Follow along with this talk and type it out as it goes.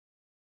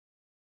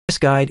This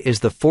guide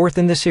is the fourth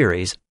in the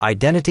series,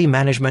 Identity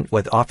Management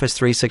with Office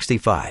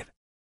 365.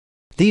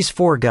 These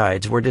 4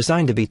 guides were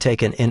designed to be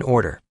taken in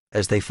order,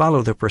 as they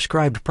follow the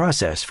prescribed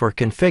process for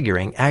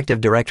configuring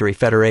Active Directory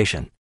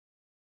Federation.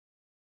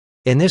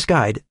 In this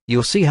guide,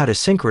 you'll see how to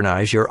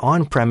synchronize your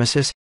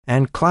on-premises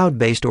and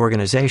cloud-based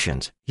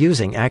organizations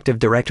using Active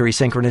Directory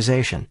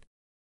synchronization.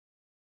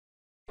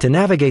 To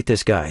navigate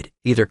this guide,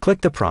 either click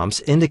the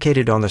prompts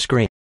indicated on the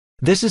screen.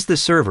 This is the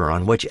server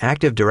on which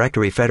Active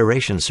Directory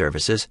Federation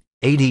Services,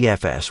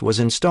 ADFS, was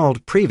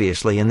installed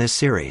previously in this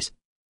series.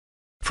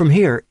 From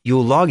here,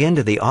 you'll log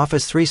into the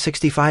Office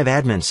 365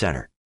 Admin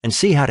Center and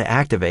see how to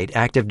activate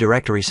Active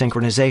Directory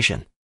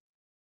synchronization.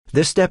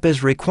 This step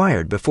is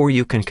required before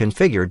you can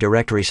configure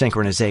directory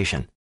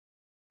synchronization.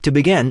 To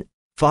begin,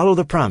 follow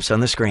the prompts on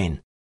the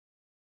screen.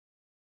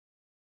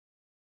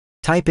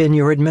 Type in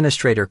your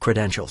administrator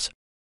credentials.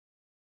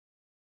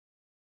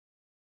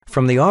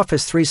 From the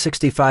Office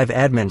 365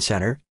 Admin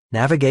Center,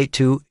 navigate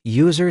to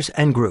Users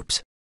and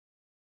Groups.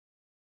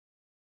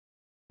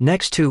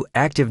 Next to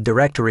Active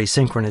Directory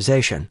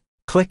Synchronization,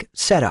 click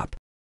Setup.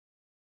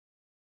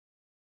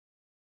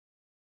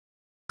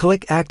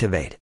 Click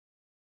Activate.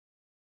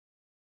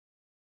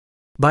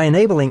 By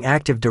enabling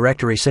Active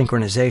Directory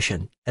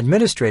synchronization,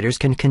 administrators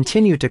can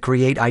continue to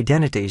create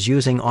identities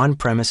using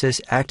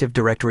on-premises Active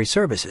Directory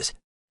services.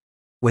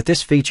 With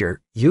this feature,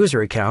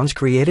 user accounts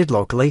created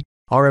locally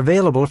are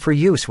available for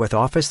use with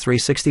Office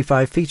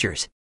 365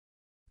 features.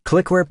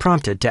 Click where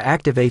prompted to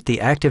activate the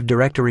Active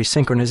Directory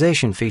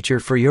synchronization feature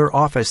for your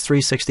Office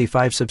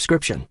 365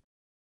 subscription.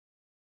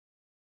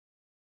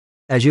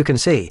 As you can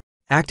see,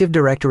 Active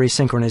Directory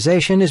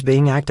synchronization is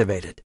being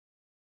activated.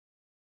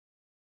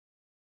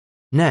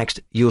 Next,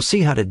 you'll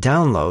see how to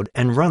download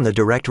and run the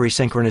directory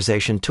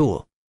synchronization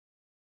tool.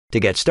 To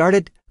get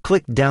started,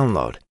 click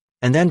Download,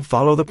 and then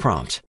follow the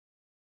prompts.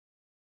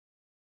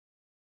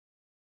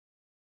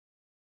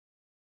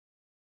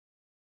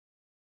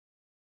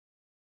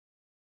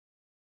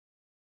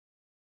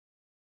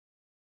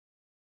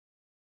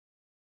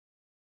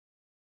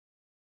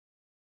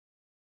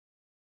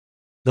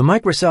 The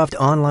Microsoft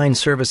Online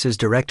Services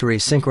Directory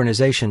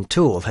Synchronization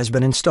tool has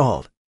been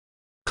installed.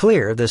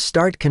 Clear the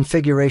Start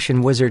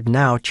Configuration Wizard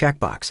Now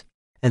checkbox,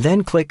 and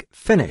then click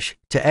Finish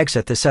to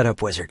exit the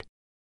Setup Wizard.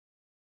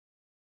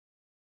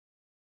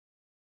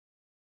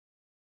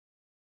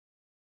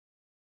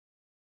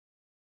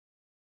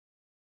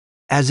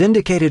 As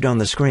indicated on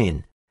the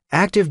screen,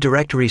 Active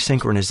Directory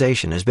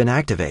synchronization has been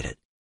activated.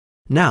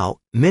 Now,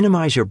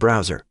 minimize your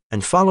browser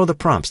and follow the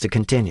prompts to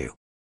continue.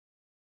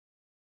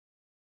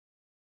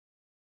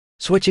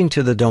 Switching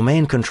to the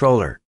domain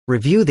controller,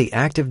 review the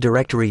Active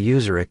Directory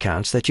user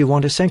accounts that you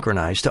want to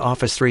synchronize to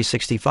Office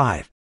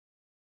 365.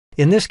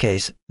 In this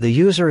case, the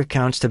user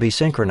accounts to be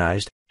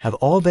synchronized have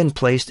all been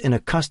placed in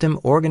a custom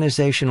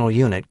organizational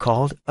unit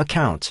called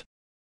Accounts.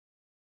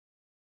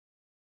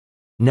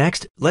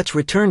 Next, let's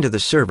return to the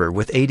server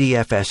with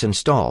ADFS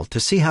installed to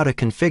see how to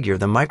configure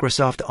the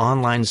Microsoft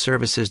Online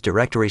Services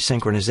Directory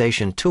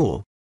Synchronization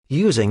tool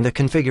using the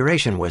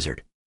Configuration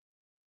Wizard.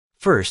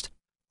 First,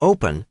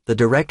 open the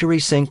Directory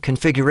Sync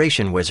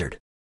Configuration Wizard.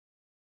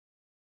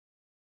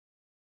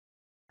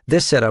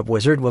 This setup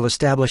wizard will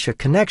establish a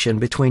connection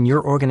between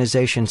your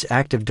organization's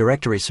Active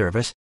Directory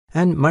service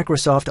and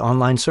Microsoft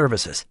Online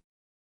Services.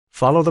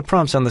 Follow the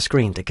prompts on the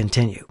screen to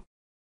continue.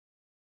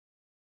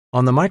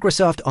 On the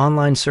Microsoft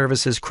Online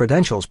Services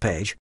Credentials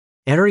page,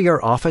 enter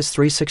your Office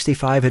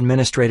 365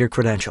 Administrator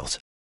credentials.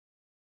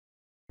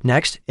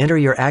 Next, enter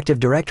your Active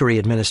Directory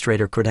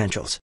Administrator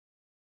credentials.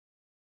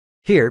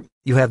 Here,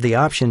 you have the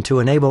option to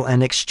enable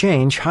an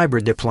Exchange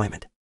hybrid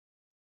deployment.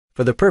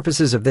 For the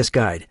purposes of this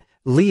guide,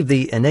 leave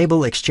the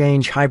Enable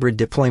Exchange Hybrid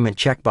Deployment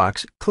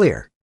checkbox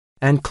clear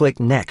and click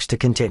Next to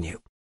continue.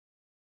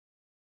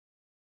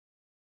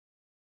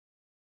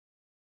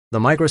 The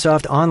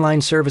Microsoft Online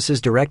Services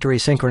Directory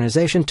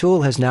Synchronization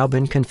tool has now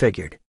been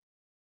configured.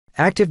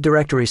 Active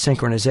Directory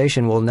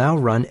synchronization will now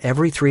run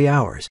every 3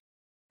 hours.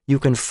 You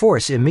can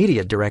force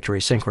immediate directory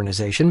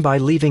synchronization by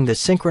leaving the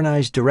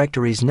Synchronize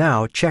Directories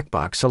Now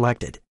checkbox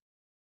selected.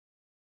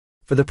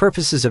 For the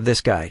purposes of this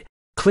guide,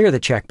 clear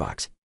the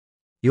checkbox.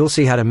 You'll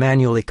see how to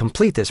manually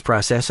complete this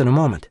process in a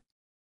moment.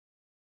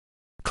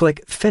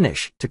 Click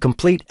Finish to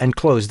complete and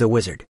close the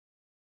wizard.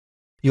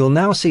 You'll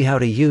now see how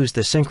to use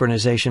the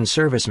Synchronization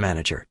Service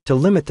Manager to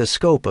limit the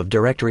scope of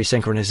directory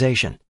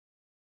synchronization.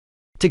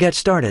 To get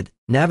started,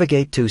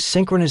 navigate to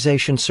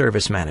Synchronization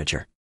Service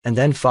Manager and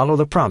then follow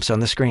the prompts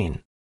on the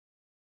screen.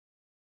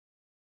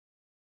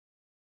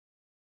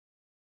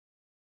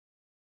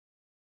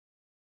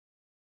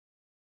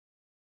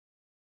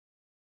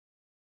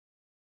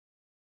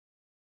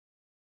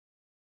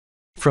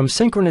 From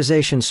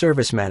Synchronization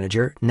Service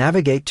Manager,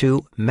 navigate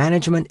to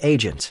Management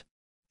Agents,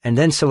 and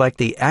then select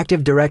the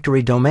Active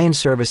Directory Domain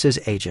Services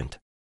agent.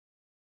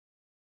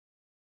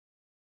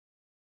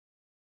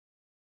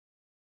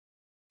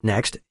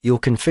 Next, you'll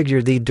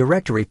configure the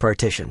directory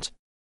partitions.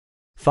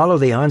 Follow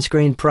the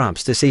on-screen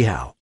prompts to see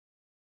how.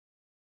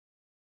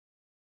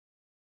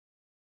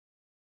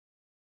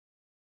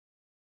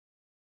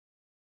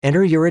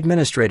 enter your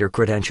administrator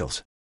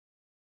credentials.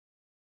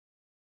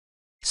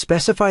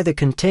 Specify the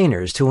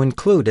containers to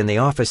include in the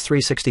Office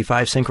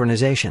 365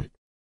 synchronization.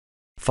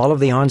 Follow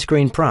the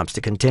on-screen prompts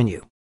to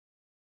continue.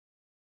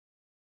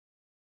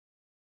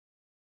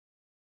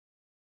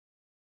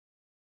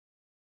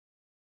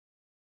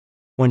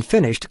 When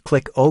finished,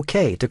 click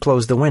OK to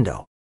close the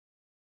window.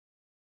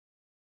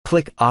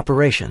 Click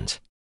Operations.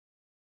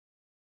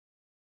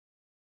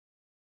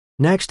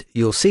 Next,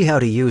 you'll see how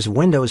to use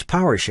Windows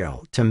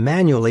PowerShell to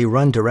manually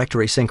run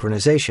directory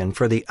synchronization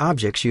for the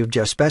objects you've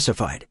just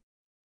specified.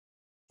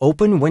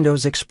 Open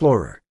Windows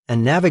Explorer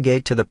and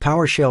navigate to the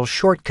PowerShell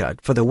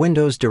shortcut for the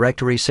Windows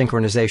Directory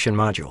Synchronization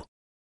module.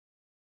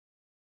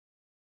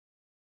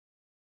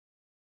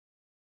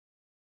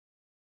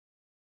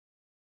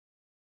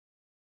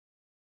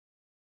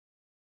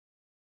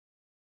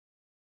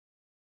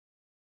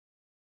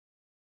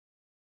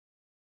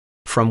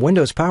 From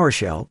Windows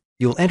PowerShell,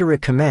 you'll enter a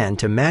command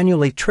to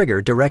manually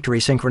trigger directory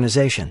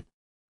synchronization.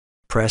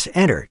 Press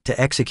Enter to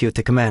execute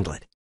the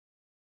commandlet.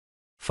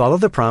 Follow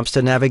the prompts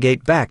to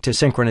navigate back to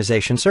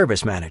Synchronization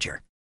Service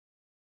Manager.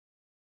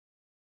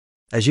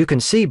 As you can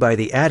see by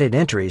the added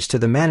entries to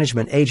the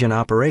Management Agent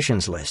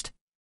Operations list,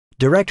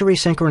 directory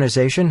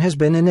synchronization has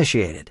been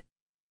initiated.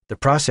 The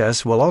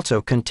process will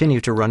also continue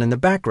to run in the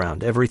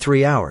background every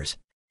 3 hours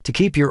to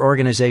keep your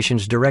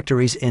organization's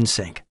directories in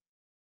sync.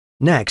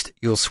 Next,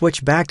 you'll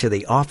switch back to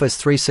the Office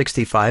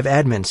 365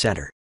 Admin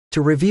Center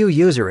to review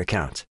user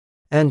accounts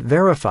and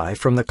verify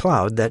from the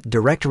cloud that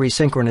directory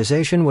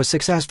synchronization was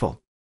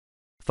successful.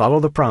 Follow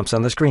the prompts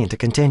on the screen to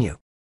continue.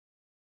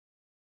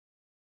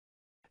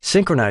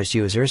 Synchronized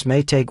users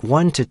may take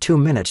 1 to 2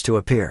 minutes to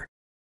appear.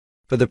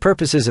 For the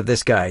purposes of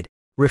this guide,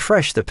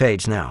 refresh the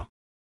page now.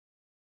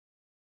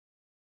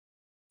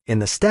 In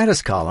the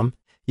Status column,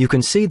 you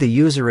can see the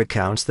user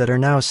accounts that are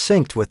now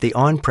synced with the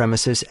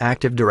on-premises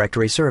Active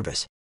Directory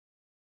service.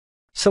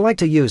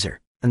 Select a user,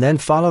 and then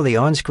follow the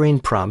on-screen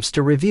prompts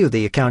to review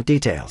the account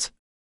details.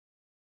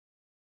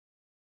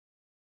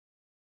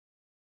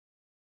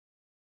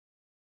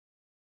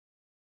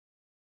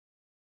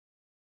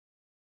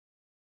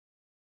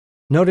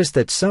 Notice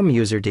that some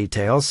user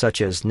details,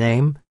 such as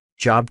name,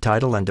 job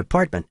title, and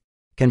department,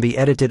 can be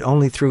edited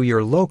only through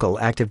your local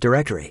Active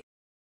Directory.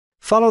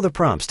 Follow the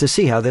prompts to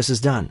see how this is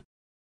done.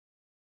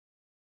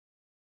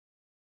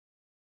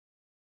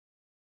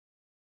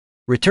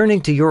 Returning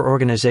to your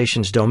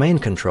organization's domain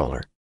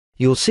controller,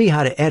 you'll see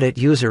how to edit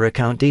user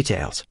account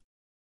details.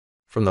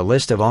 From the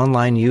list of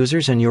online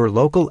users in your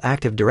local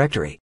Active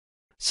Directory,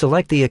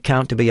 select the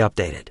account to be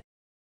updated.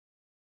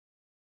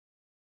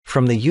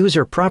 From the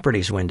User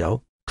Properties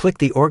window, click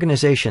the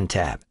Organization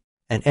tab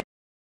and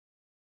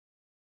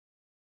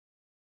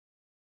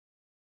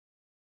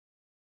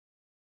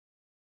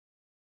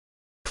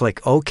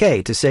click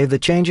OK to save the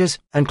changes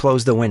and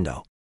close the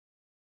window.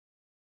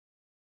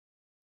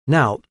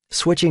 Now,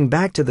 switching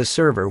back to the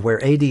server where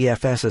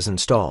ADFS is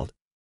installed,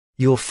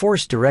 you'll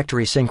force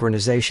directory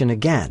synchronization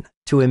again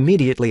to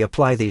immediately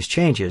apply these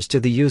changes to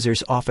the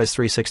user's Office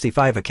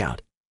 365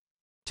 account.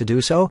 To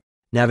do so,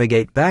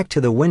 navigate back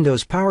to the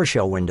Windows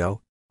PowerShell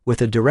window with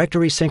the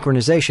Directory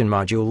Synchronization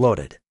module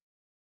loaded.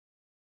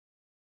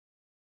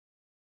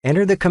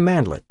 Enter the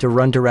commandlet to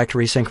run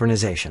directory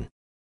synchronization.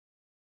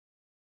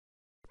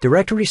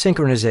 Directory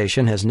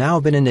synchronization has now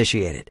been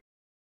initiated.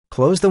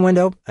 Close the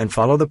window and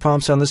follow the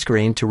prompts on the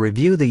screen to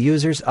review the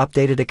user's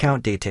updated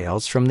account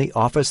details from the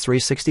Office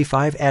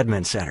 365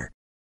 Admin Center.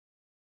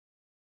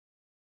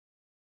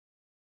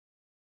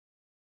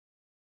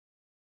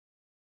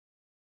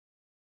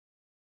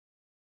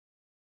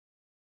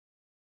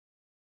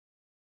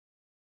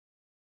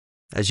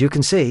 As you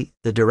can see,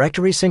 the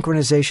directory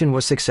synchronization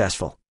was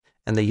successful,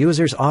 and the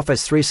user's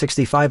Office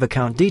 365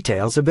 account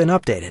details have been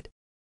updated.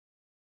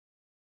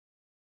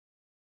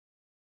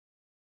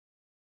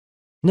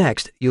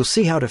 Next, you'll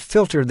see how to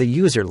filter the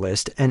user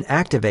list and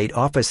activate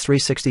Office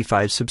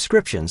 365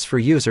 subscriptions for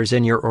users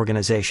in your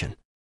organization.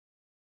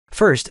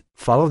 First,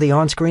 follow the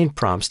on-screen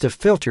prompts to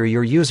filter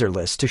your user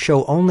list to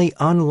show only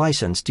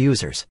unlicensed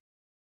users.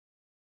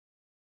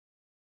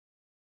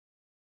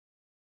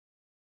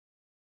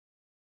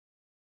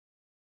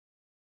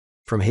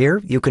 From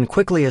here, you can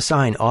quickly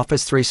assign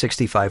Office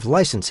 365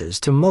 licenses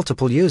to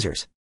multiple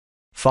users.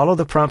 Follow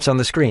the prompts on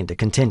the screen to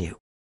continue.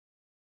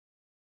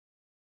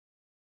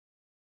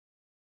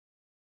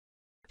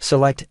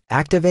 Select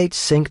Activate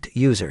Synced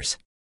Users.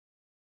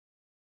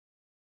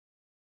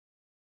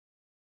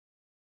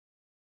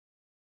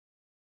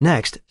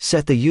 Next,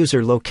 set the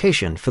user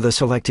location for the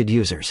selected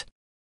users.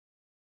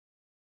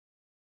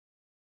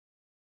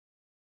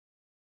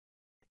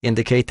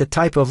 Indicate the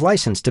type of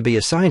license to be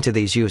assigned to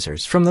these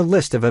users from the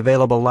list of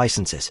available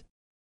licenses.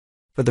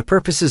 For the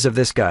purposes of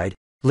this guide,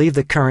 leave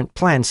the current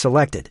plan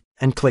selected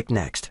and click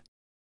Next.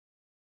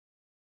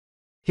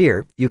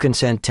 Here, you can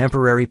send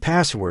temporary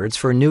passwords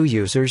for new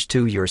users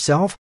to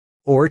yourself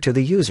or to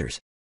the users.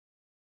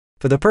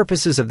 For the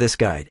purposes of this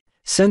guide,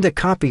 send a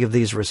copy of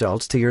these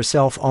results to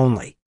yourself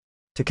only.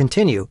 To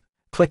continue,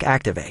 click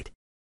Activate.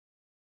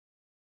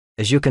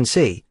 As you can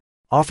see,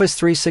 Office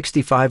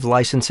 365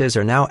 licenses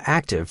are now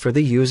active for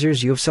the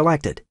users you've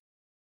selected.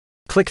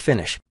 Click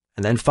Finish,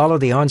 and then follow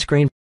the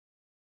on-screen.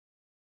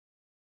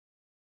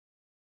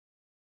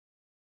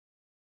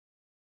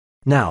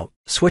 Now,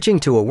 switching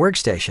to a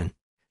workstation,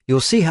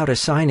 you'll see how to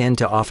sign in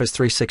to Office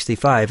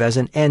 365 as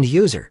an end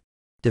user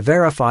to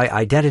verify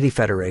identity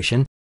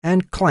federation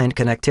and client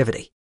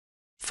connectivity.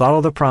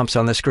 Follow the prompts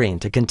on the screen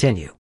to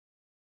continue.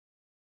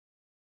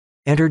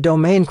 Enter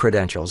domain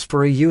credentials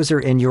for a user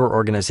in your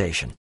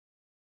organization.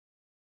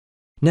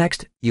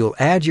 Next, you'll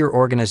add your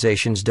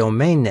organization's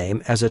domain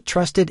name as a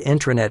trusted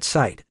intranet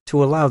site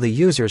to allow the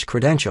user's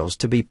credentials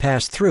to be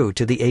passed through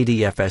to the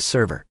ADFS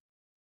server.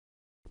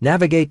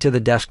 Navigate to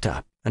the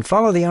desktop and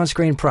follow the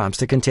on-screen prompts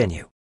to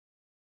continue.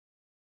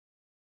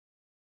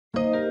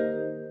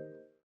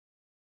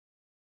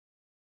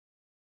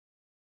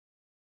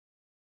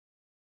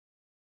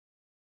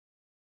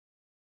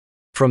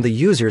 From the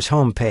user's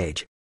home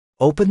page,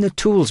 open the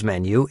Tools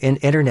menu in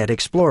Internet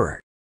Explorer,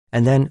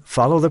 and then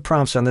follow the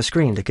prompts on the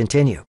screen to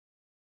continue.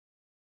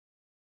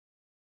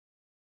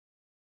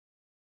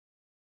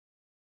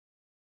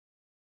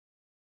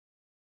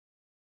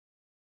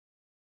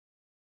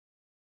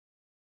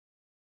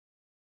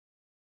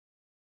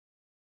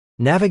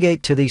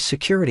 Navigate to the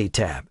Security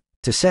tab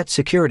to set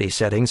security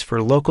settings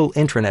for local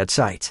intranet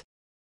sites.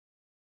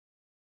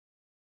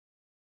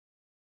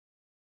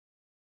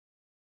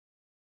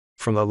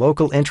 From the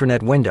local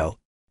intranet window,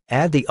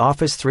 add the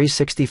Office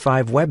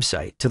 365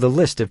 website to the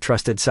list of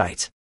trusted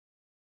sites.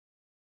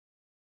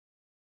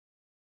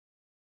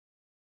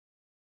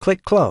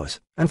 Click Close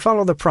and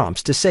follow the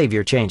prompts to save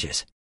your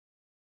changes.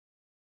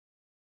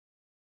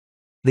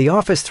 The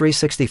Office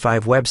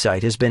 365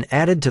 website has been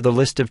added to the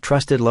list of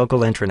trusted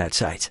local intranet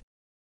sites.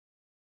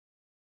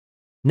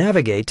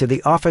 Navigate to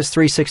the Office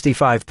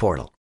 365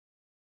 portal.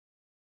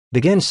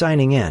 Begin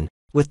signing in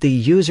with the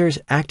user's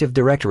Active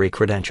Directory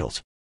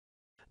credentials.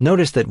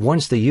 Notice that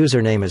once the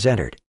username is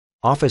entered,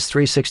 Office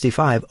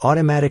 365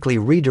 automatically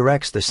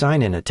redirects the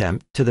sign-in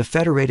attempt to the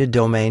federated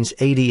domain's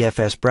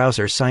ADFS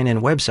browser sign-in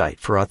website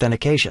for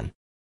authentication.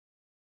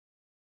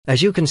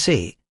 As you can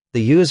see,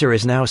 the user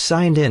is now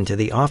signed in to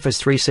the Office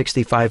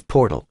 365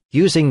 portal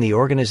using the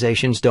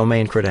organization's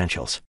domain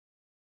credentials.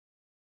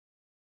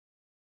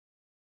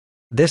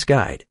 This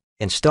guide,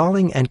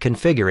 Installing and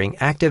Configuring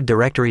Active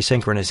Directory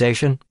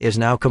Synchronization, is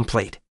now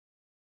complete.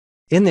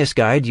 In this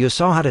guide, you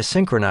saw how to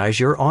synchronize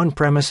your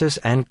on-premises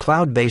and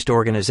cloud-based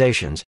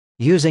organizations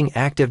using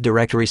Active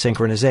Directory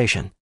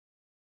Synchronization.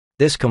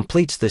 This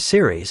completes the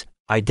series,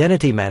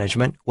 Identity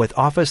Management with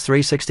Office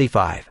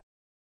 365.